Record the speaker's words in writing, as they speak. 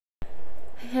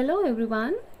Hello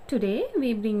everyone, today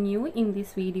we bring you in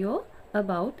this video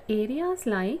about areas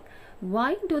like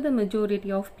why do the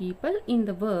majority of people in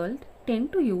the world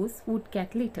tend to use wood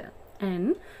cat litter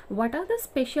and what are the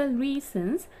special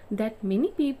reasons that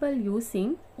many people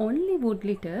using only wood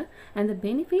litter and the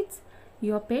benefits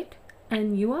your pet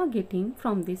and you are getting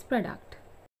from this product.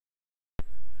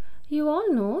 You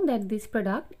all know that this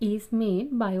product is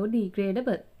made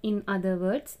biodegradable, in other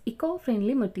words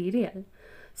eco-friendly material.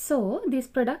 So, this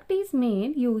product is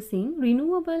made using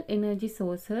renewable energy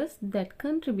sources that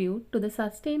contribute to the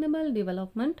sustainable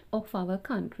development of our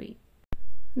country.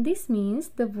 This means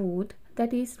the wood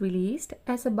that is released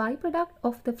as a byproduct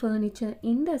of the furniture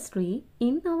industry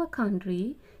in our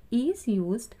country is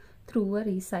used through a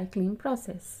recycling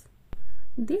process.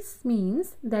 This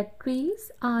means that trees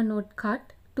are not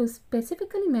cut to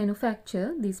specifically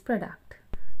manufacture this product.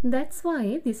 That's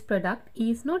why this product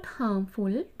is not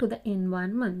harmful to the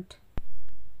environment.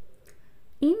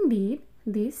 Indeed,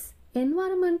 this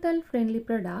environmental friendly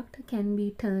product can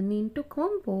be turned into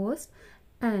compost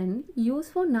and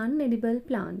used for non-edible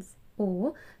plants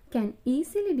or can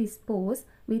easily dispose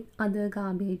with other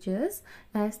garbages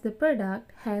as the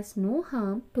product has no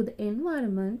harm to the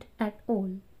environment at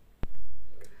all.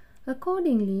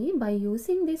 Accordingly, by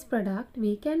using this product,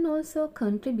 we can also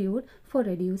contribute for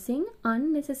reducing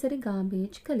unnecessary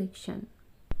garbage collection.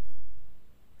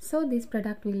 So this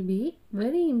product will be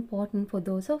very important for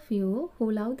those of you who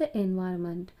love the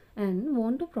environment and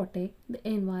want to protect the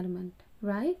environment,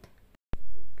 right?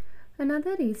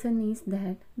 Another reason is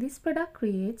that this product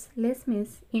creates less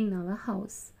mess in our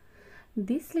house.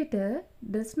 This litter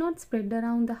does not spread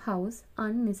around the house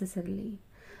unnecessarily.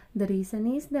 The reason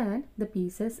is that the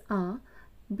pieces are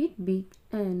bit big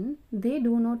and they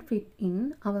do not fit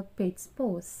in our pet's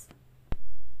paws.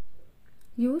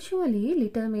 Usually,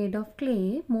 litter made of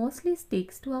clay mostly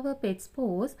sticks to our pet's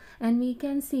paws and we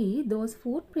can see those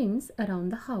footprints around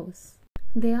the house.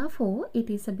 Therefore, it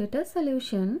is a better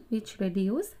solution which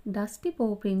reduces dusty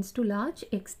paw prints to large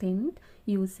extent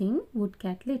using wood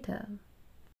cat litter.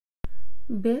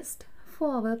 Best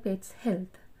for our pet's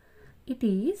health. It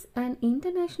is an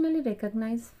internationally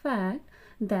recognized fact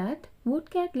that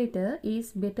wood cat litter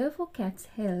is better for cats'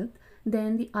 health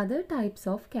than the other types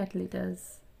of cat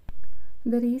litters.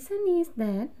 The reason is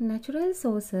that natural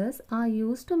sources are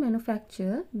used to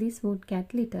manufacture this wood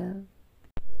cat litter.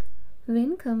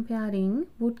 When comparing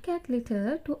wood cat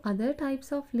litter to other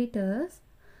types of litters,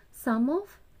 some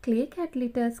of clay cat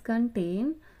litters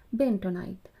contain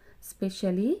bentonite,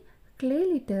 especially clay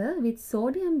litter with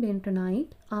sodium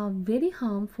bentonite are very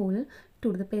harmful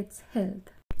to the pet's health.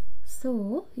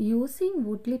 So, using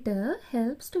wood litter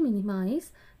helps to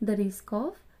minimize the risk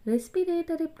of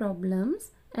respiratory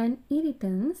problems and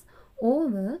irritants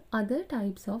over other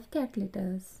types of cat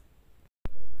litters.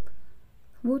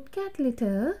 Wood cat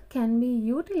litter can be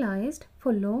utilized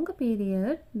for longer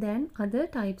period than other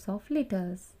types of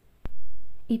litters.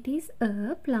 It is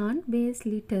a plant-based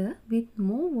litter with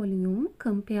more volume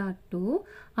compared to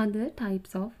other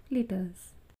types of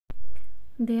litters.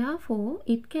 Therefore,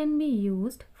 it can be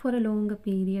used for a longer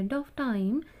period of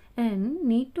time and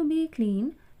need to be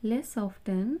cleaned less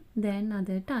often than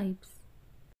other types.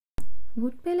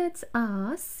 Wood pellets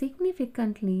are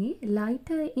significantly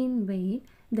lighter in weight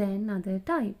than other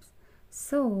types,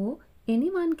 so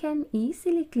anyone can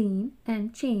easily clean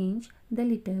and change the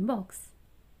litter box.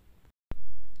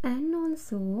 And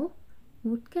also,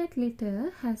 wood cat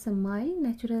litter has a mild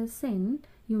natural scent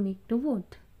unique to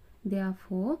wood.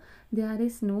 Therefore, there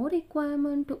is no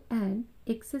requirement to add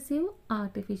excessive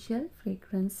artificial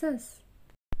fragrances.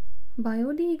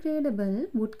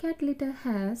 Biodegradable wood cat litter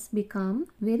has become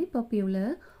very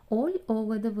popular all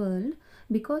over the world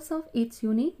because of its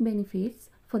unique benefits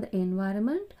for the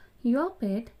environment, your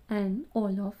pet, and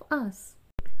all of us.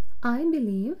 I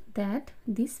believe that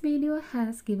this video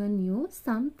has given you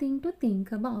something to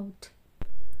think about.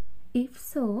 If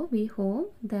so, we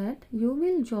hope that you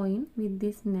will join with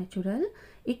this natural,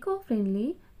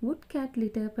 eco-friendly wood cat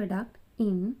litter product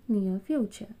in near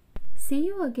future. See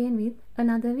you again with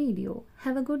another video.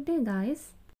 Have a good day,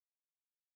 guys.